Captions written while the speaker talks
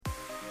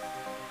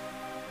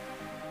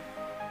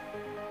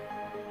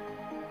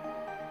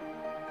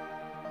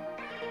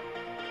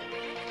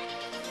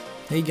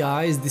Hey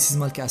guys, this is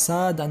Malk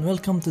Assad and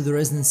welcome to the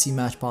Residency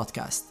Match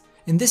podcast.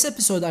 In this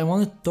episode, I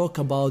want to talk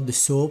about the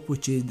SOAP,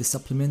 which is the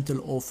Supplemental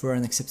Offer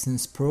and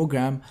Acceptance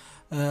Program.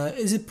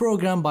 Is a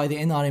program by the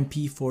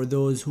NRMP for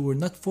those who were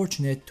not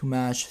fortunate to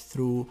match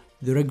through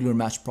the regular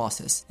match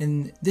process.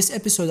 In this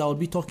episode, I will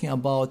be talking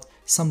about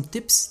some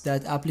tips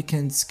that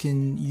applicants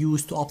can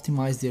use to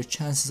optimize their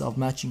chances of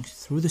matching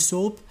through the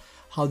SOAP.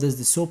 How does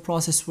the SOAP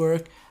process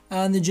work?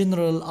 And the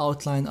general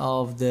outline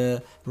of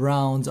the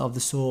rounds of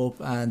the SOAP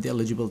and the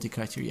eligibility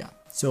criteria.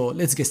 So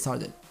let's get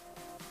started.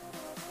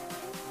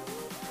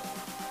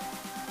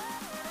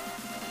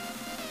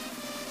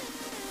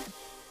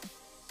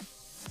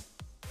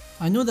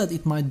 I know that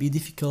it might be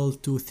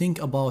difficult to think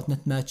about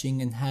not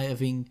matching and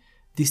having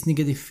this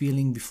negative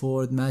feeling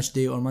before match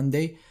day or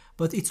Monday,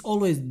 but it's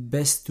always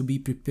best to be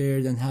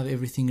prepared and have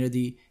everything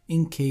ready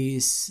in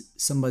case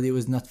somebody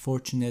was not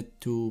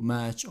fortunate to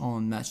match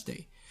on match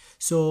day.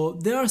 So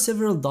there are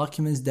several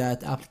documents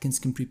that applicants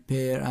can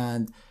prepare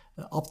and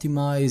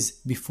optimize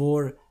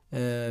before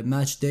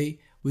match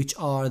day, which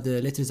are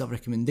the letters of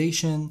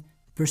recommendation,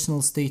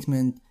 personal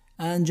statement,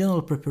 and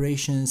general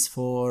preparations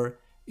for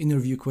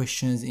interview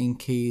questions in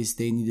case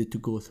they needed to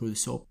go through the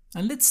SOAP.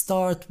 And let's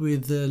start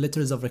with the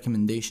letters of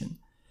recommendation.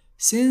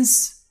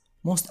 Since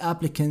most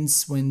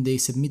applicants, when they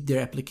submit their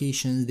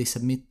applications, they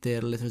submit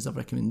their letters of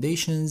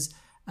recommendations,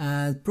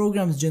 and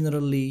programs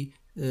generally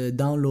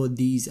download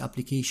these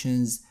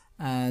applications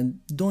and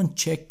don't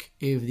check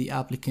if the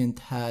applicant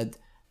had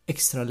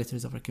extra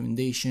letters of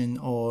recommendation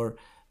or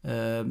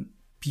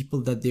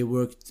people that they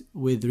worked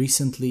with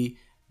recently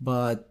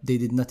but they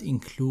did not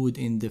include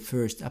in the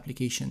first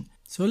application.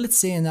 So let's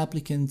say an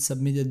applicant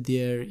submitted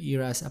their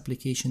ERAS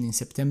application in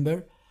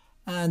September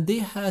and they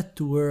had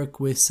to work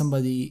with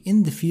somebody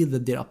in the field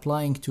that they're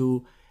applying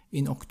to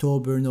in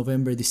October,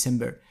 November,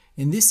 December.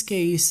 In this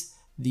case,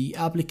 the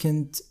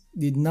applicant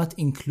did not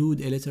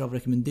include a letter of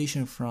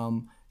recommendation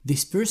from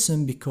this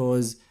person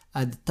because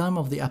at the time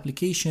of the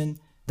application,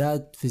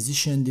 that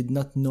physician did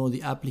not know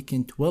the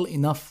applicant well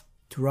enough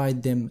to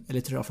write them a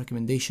letter of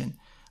recommendation.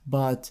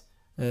 But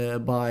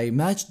by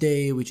match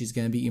day, which is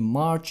going to be in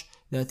March,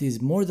 that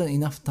is more than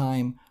enough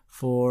time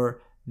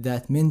for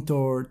that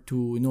mentor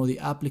to know the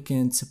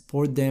applicant,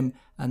 support them,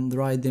 and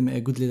write them a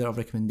good letter of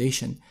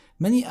recommendation.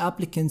 Many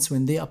applicants,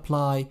 when they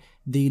apply,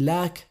 they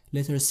lack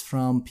letters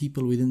from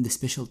people within the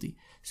specialty.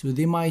 So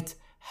they might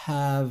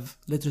have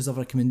letters of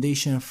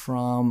recommendation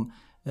from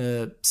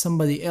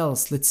somebody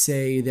else. Let's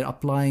say they're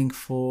applying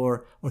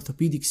for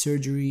orthopedic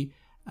surgery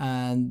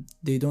and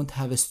they don't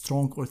have a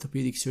strong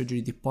orthopedic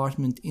surgery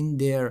department in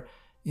their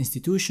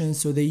institution,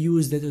 so they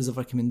use letters of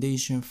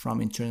recommendation from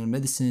internal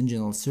medicine,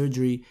 general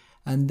surgery,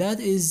 and that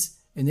is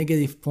a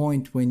negative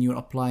point when you're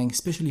applying,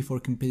 especially for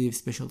competitive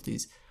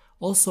specialties.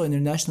 Also,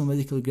 international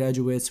medical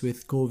graduates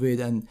with COVID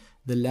and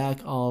the lack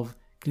of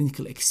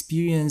clinical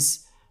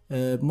experience,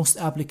 most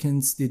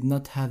applicants did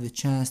not have the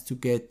chance to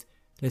get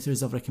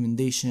letters of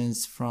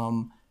recommendations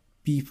from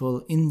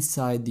people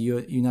inside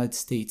the United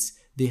States.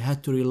 They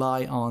had to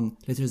rely on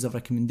letters of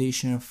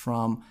recommendation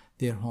from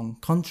their home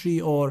country,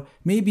 or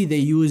maybe they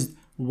used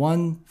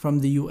one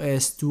from the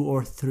US, 2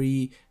 or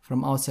 3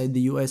 from outside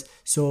the US.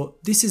 So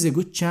this is a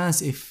good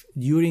chance if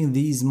during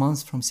these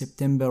months from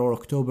September or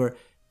October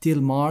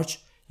till March,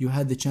 you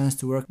had the chance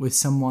to work with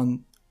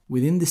someone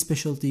within the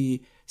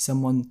specialty,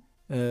 someone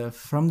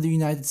from the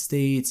United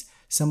States,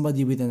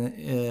 somebody with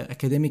an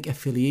academic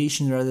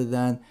affiliation rather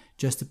than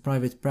just a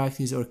private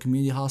practice or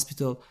community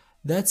hospital.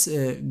 That's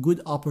a good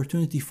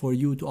opportunity for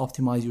you to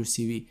optimize your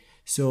CV.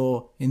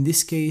 So in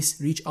this case,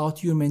 reach out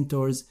to your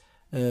mentors,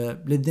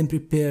 let them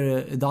prepare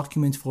a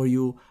document for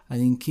you, and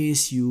in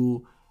case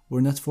you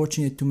were not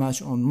fortunate to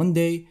match on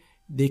Monday,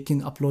 they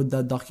can upload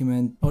that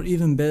document, or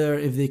even better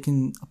if they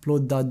can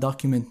upload that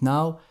document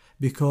now,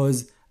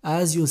 because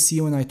as you'll see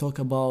when I talk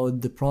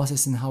about the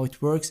process and how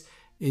it works,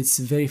 it's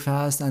very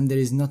fast and there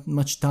is not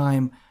much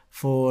time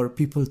for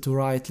people to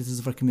write letters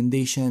of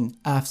recommendation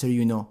after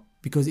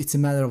because it's a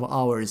matter of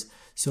hours.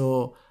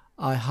 So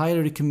I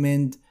highly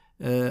recommend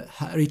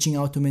reaching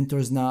out to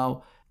mentors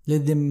now.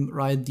 Let them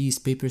write these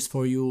papers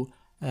for you,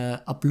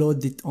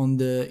 upload it on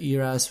the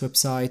ERAS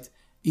website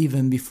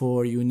even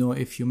before you know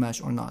if you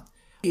match or not.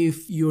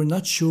 If you're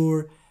not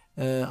sure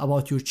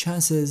about your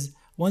chances,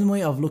 one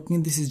way of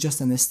looking, this is just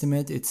an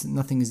estimate,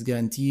 nothing is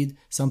guaranteed.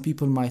 Some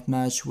people might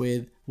match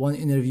with one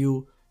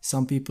interview,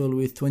 some people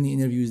with 20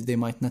 interviews, they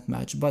might not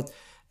match. But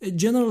a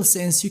general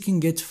sense you can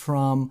get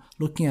from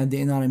looking at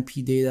the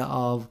NRMP data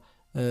of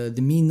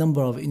the mean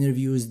number of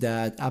interviews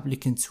that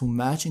applicants who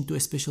match into a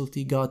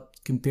specialty got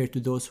compared to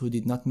those who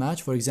did not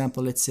match. For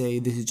example, let's say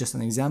this is just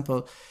an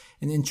example.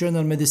 In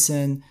internal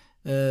medicine,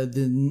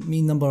 the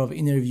mean number of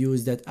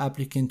interviews that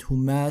applicant who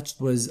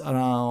matched was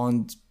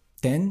around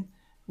 10,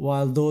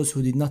 while those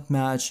who did not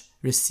match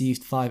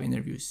received 5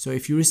 interviews. So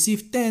if you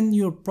received 10,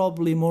 you're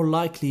probably more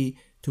likely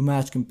to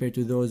match compared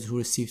to those who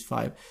received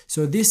 5.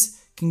 So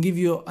this can give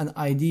you an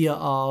idea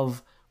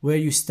of where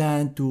you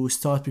stand to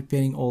start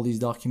preparing all these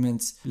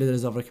documents,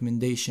 letters of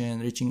recommendation,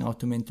 reaching out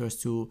to mentors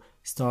to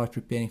start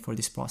preparing for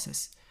this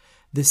process.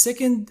 The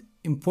second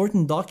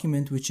important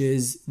document, which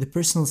is the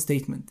personal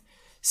statement.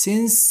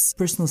 Since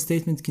personal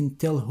statement can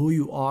tell who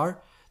you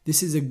are,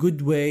 this is a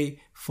good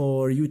way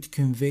for you to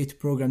convey to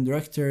program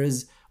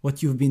directors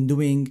what you've been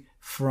doing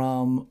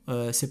from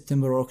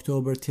September or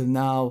October till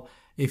now.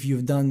 If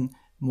you've done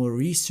more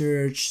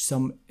research,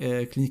 some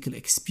clinical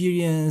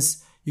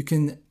experience,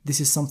 this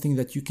is something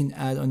that you can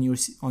add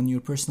on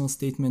your personal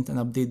statement and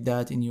update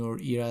that in your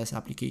ERAS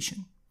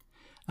application.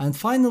 And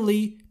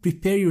finally,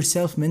 prepare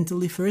yourself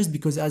mentally first,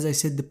 because as I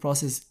said, the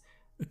process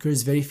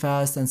occurs very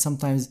fast and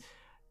sometimes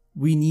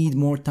we need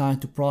more time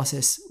to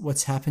process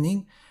what's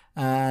happening,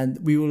 and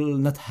we will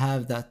not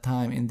have that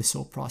time in the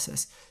SOAP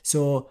process.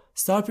 So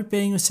start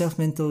preparing yourself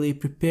mentally,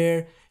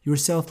 prepare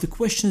yourself the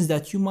questions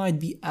that you might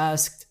be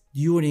asked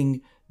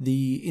during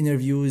the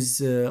interviews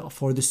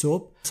for the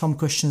SOAP. Some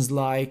questions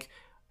like,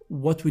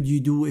 what would you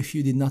do if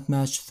you did not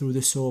match through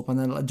the SOAP?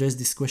 And I'll address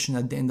this question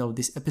at the end of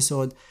this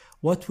episode.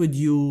 Why do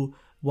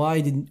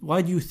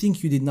you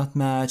think you did not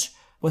match?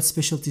 What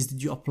specialties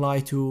did you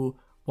apply to?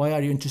 Why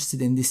are you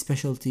interested in this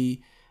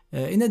specialty?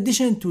 In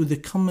addition to the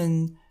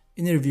common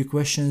interview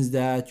questions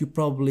that you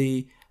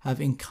probably have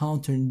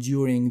encountered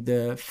during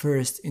the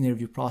first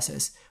interview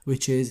process,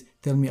 which is,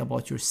 tell me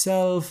about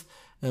yourself,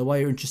 why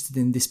you're interested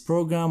in this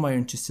program, why you're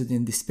interested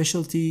in this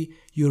specialty,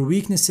 your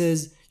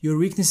weaknesses. Your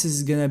weaknesses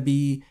is going to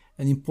be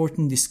an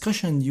important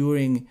discussion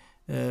during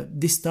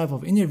this type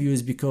of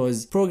interviews,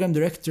 because program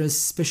directors,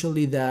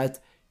 especially that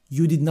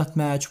you did not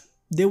match,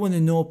 they want to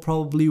know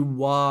probably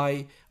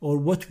why or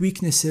what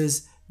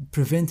weaknesses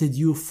prevented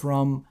you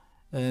from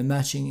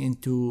matching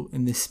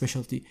in this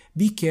specialty.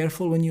 Be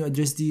careful when you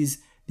address these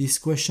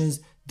questions.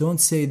 Don't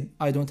say,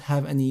 I don't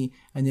have any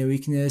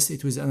weakness,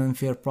 it was an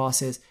unfair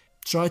process.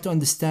 Try to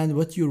understand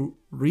what your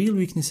real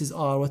weaknesses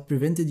are, what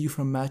prevented you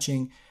from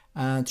matching,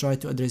 and try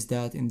to address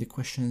that in the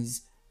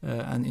questions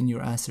and in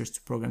your answers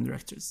to program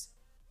directors.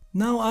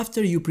 Now,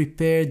 after you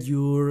prepared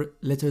your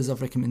letters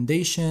of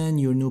recommendation,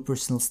 your new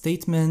personal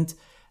statement,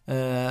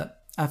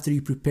 after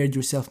you prepared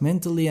yourself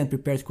mentally and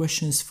prepared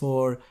questions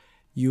for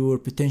your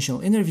potential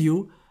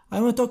interview, I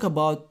want to talk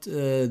about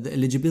the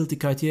eligibility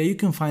criteria. You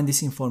can find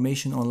this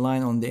information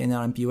online on the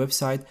NRMP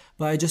website,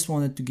 but I just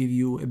wanted to give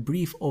you a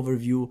brief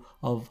overview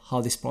of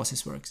how this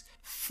process works.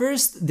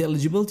 First, the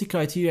eligibility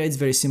criteria is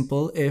very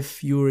simple.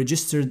 If you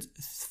registered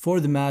for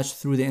the match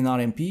through the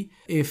NRMP,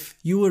 if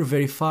you were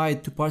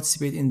verified to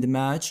participate in the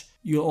match,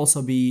 you'll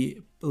also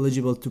be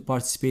eligible to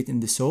participate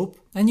in the SOAP,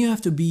 and you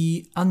have to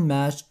be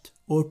unmatched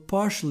or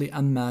partially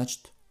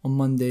unmatched on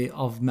Monday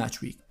of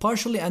match week.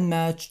 Partially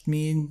unmatched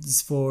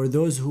means for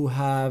those who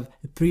have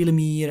a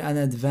prelim and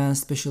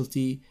advanced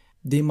specialty,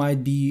 they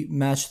might be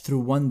matched through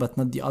one but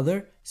not the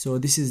other. So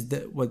this is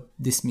what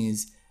this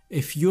means.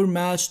 If you're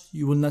matched,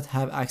 you will not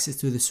have access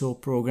to the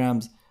SOAP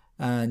programs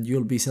and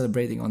you'll be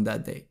celebrating on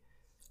that day.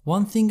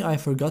 One thing I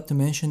forgot to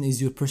mention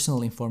is your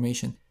personal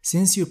information.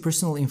 Since your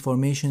personal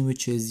information,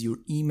 which is your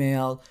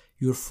email,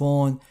 your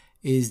phone,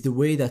 is the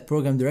way that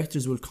program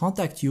directors will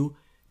contact you,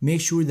 make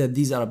sure that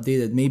these are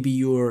updated. Maybe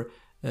your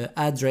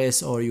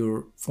address or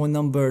your phone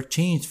number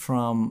changed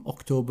from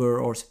October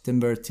or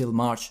September till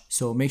March.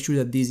 So make sure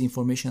that these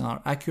information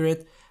are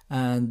accurate,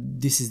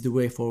 and this is the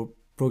way for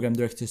program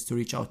directors to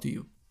reach out to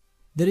you.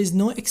 There is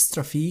no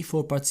extra fee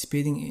for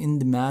participating in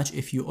the match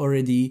if you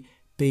already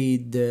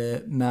paid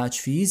the match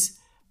fees,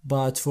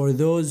 but for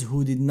those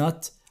who did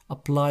not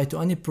apply to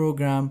any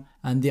program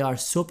and they are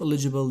SOAP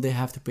eligible, they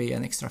have to pay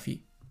an extra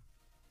fee.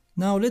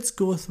 Now let's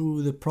go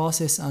through the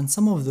process and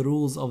some of the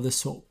rules of the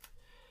SOAP.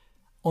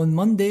 On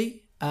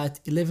Monday at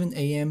 11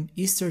 a.m.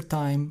 Eastern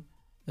Time,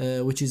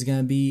 which is going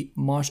to be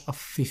March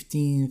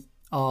 15th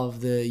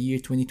of the year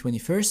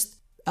 2021,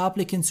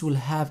 applicants will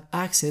have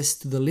access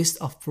to the list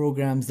of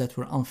programs that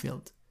were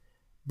unfilled.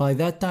 By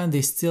that time,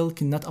 they still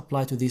cannot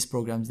apply to these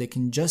programs. They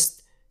can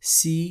just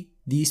see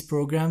these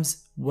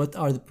programs, what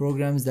are the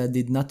programs that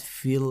did not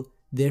fill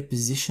their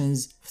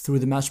positions through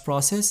the match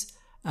process,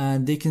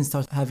 and they can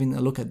start having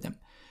a look at them.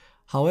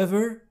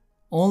 However,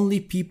 only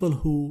people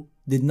who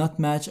did not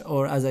match,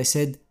 or as I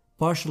said,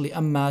 partially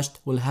unmatched,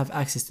 will have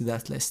access to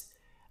that list.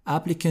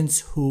 Applicants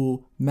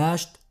who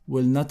matched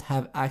will not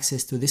have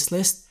access to this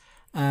list,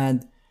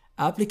 and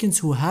applicants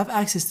who have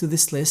access to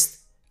this list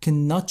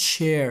cannot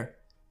share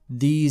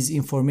these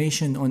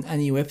information on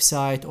any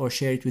website or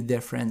share it with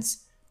their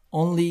friends.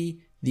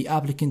 Only the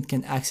applicant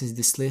can access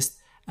this list,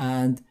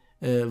 and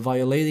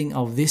violating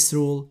of this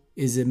rule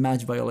is a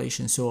match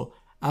violation. So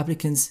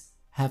applicants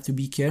have to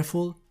be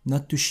careful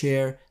not to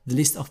share the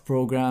list of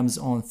programs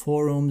on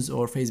forums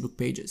or Facebook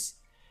pages.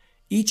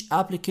 Each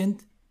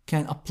applicant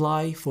can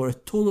apply for a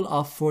total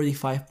of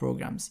 45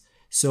 programs.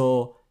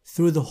 So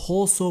through the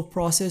whole SOAP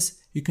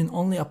process, you can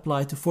only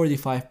apply to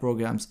 45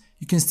 programs.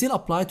 You can still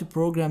apply to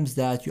programs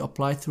that you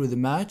applied through the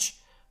match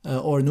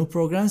or new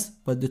programs,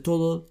 but the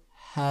total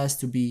has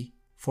to be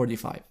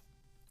 45.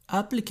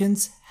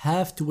 Applicants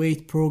have to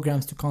wait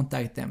programs to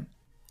contact them.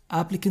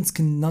 Applicants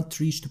cannot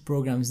reach to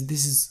programs.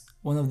 This is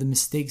one of the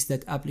mistakes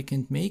that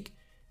applicants make.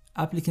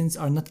 Applicants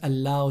are not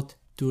allowed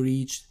to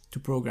reach to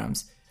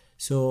programs.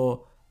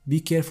 So be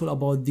careful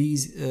about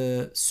these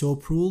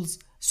SOAP rules.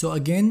 So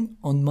again,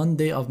 on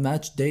Monday of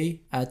match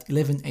day at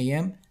 11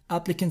 a.m.,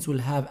 applicants will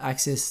have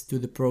access to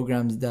the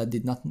programs that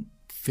did not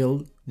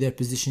fill their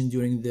position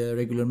during the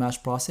regular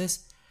match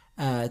process.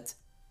 At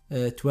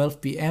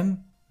 12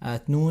 p.m.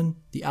 at noon,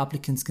 the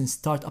applicants can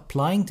start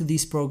applying to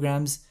these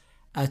programs.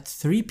 At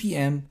 3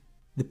 p.m.,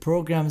 the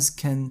programs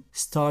can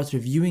start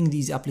reviewing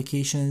these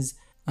applications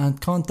and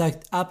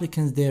contact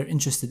applicants they're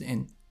interested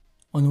in.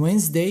 On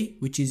Wednesday,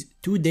 which is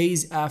 2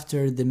 days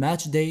after the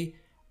match day,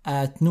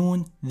 at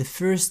noon, the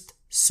first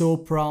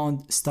SOAP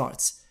round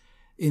starts.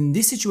 In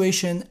this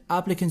situation,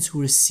 applicants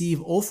who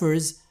receive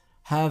offers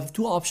have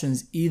two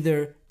options,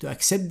 either to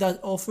accept that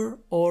offer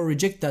or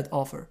reject that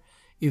offer.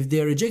 If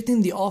they're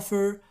rejecting the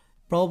offer,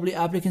 probably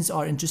applicants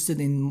are interested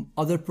in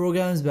other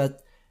programs,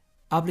 but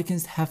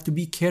applicants have to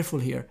be careful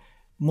here.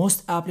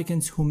 Most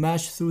applicants who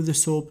match through the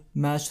SOAP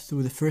match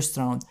through the first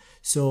round,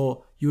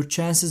 so your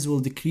chances will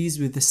decrease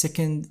with the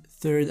second,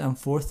 third, and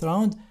fourth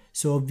round.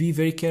 So be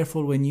very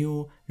careful when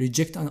you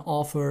reject an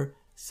offer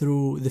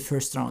through the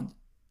first round.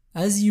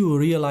 As you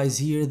realize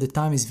here, the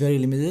time is very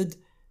limited.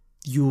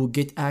 You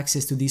get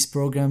access to these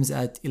programs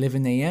at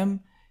 11 a.m.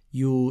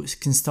 You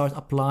can start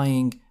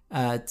applying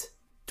at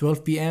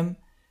 12 p.m.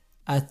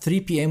 At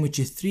 3 p.m., which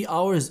is 3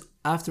 hours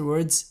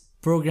afterwards,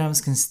 programs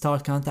can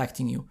start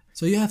contacting you.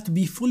 So you have to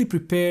be fully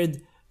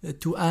prepared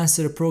to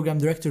answer a program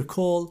director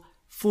call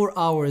 4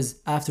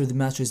 hours after the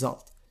match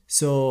result.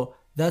 So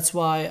that's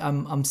why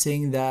I'm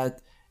saying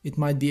that it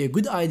might be a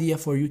good idea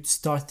for you to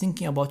start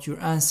thinking about your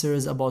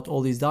answers, about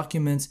all these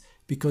documents,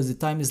 because the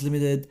time is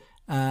limited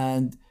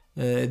and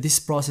this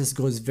process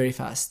goes very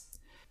fast.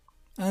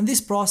 And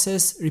this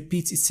process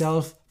repeats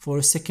itself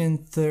for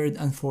second, third,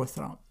 and fourth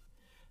round.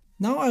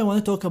 Now I want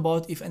to talk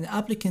about if an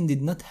applicant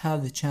did not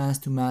have the chance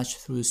to match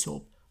through the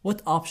SOAP.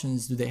 What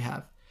options do they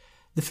have?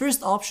 The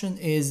first option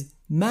is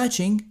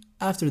matching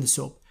after the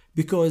SOAP,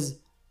 because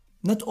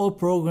not all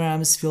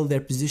programs fill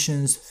their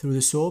positions through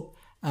the SOAP,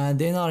 and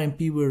the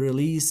NRMP will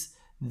release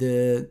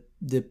the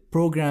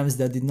programs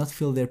that did not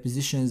fill their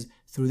positions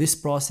through this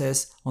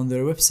process on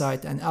their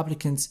website, and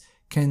applicants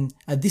can,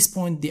 at this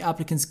point, the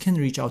applicants can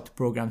reach out to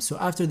programs. So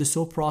after the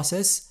SOAP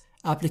process,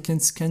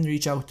 applicants can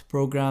reach out to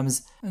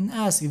programs and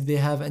ask if they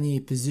have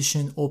any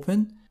position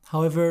open.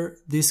 However,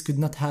 this could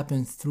not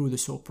happen through the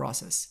SOAP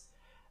process.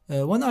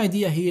 One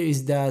idea here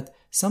is that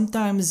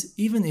sometimes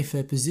even if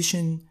a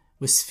position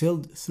was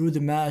filled through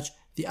the match,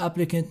 the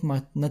applicant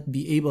might not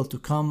be able to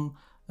come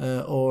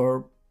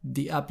or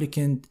the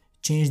applicant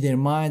changed their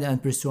mind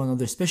and pursue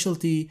another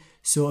specialty.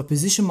 So a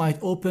position might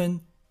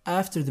open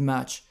after the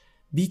match.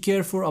 Be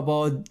careful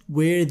about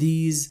where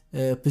these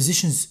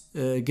positions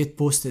get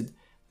posted.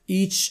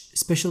 Each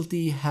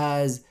specialty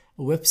has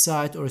a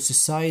website or a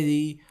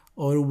society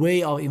or a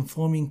way of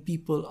informing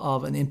people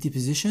of an empty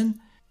position.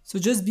 So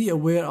just be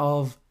aware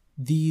of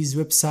these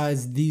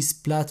websites, these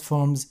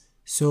platforms,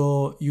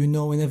 so you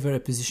know whenever a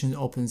position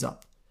opens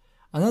up.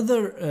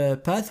 Another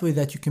pathway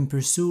that you can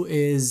pursue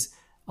is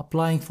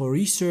applying for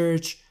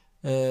research.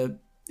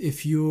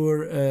 If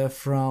you're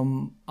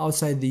from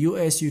outside the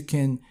US, you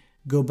can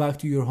go back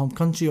to your home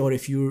country, or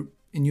if you're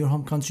in your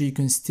home country, you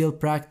can still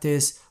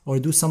practice or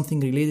do something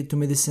related to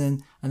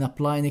medicine and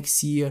apply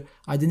next year.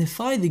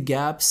 Identify the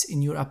gaps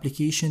in your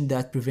application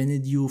that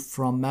prevented you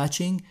from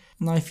matching,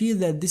 and I feel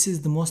that this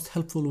is the most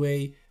helpful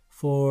way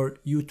for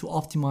you to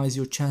optimize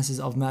your chances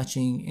of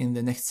matching in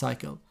the next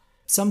cycle.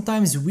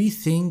 Sometimes we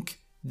think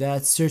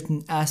that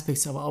certain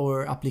aspects of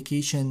our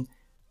application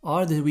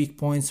are the weak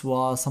points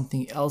while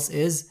something else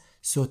is.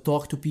 So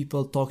talk to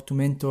people, talk to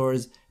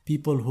mentors,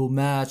 people who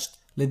matched,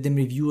 let them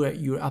review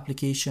your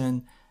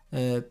application.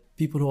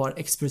 People who are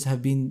experts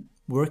have been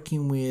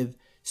working with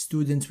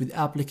students, with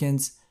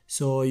applicants,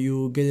 so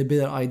you get a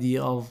better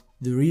idea of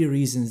the real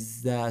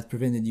reasons that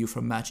prevented you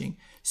from matching.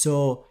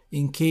 So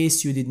in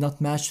case you did not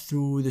match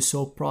through the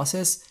SOAP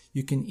process,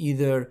 you can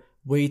either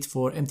wait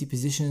for empty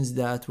positions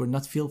that were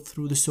not filled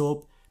through the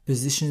SOAP,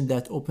 positions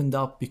that opened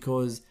up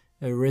because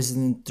a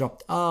resident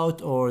dropped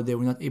out or they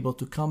were not able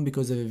to come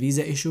because of a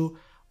visa issue,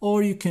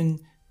 or you can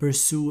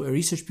pursue a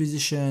research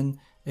position,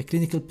 a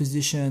clinical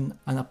position,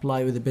 and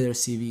apply with a better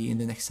CV in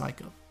the next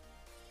cycle.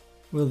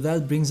 Well,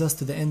 that brings us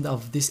to the end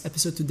of this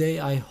episode today.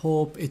 I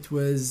hope it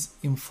was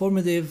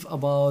informative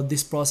about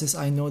this process.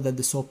 I know that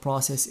the SOAP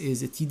process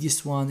is a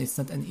tedious one. It's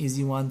not an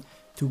easy one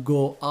to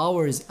go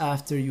hours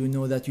after you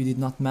know that you did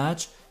not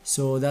match.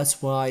 So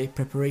that's why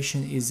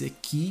preparation is a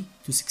key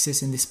to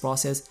success in this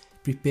process.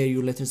 Prepare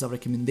your letters of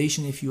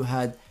recommendation if you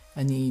had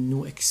any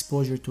new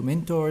exposure to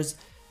mentors.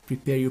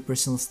 Prepare your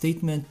personal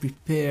statement.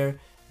 Prepare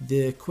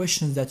the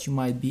questions that you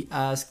might be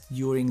asked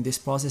during this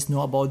process.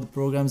 Know about the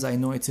programs. I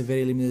know it's a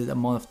very limited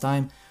amount of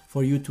time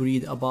for you to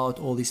read about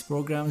all these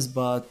programs,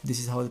 but this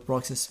is how the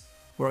process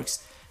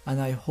works.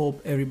 And I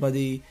hope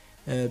everybody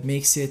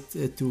makes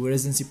it to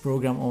residency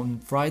program on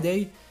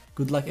Friday.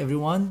 Good luck,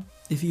 everyone.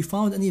 If you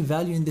found any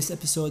value in this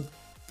episode,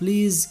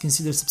 please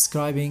consider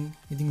subscribing,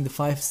 hitting the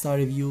 5-star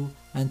review,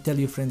 and tell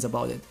your friends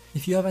about it.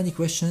 If you have any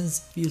questions,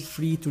 feel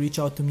free to reach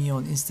out to me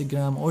on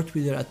Instagram or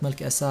Twitter at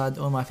Malki Assad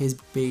or my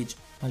Facebook page,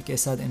 Malki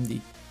Assad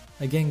MD.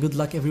 Again, good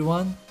luck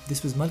everyone.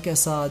 This was Malki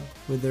Assad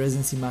with the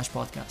Residency Mash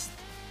podcast.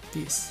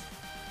 Peace.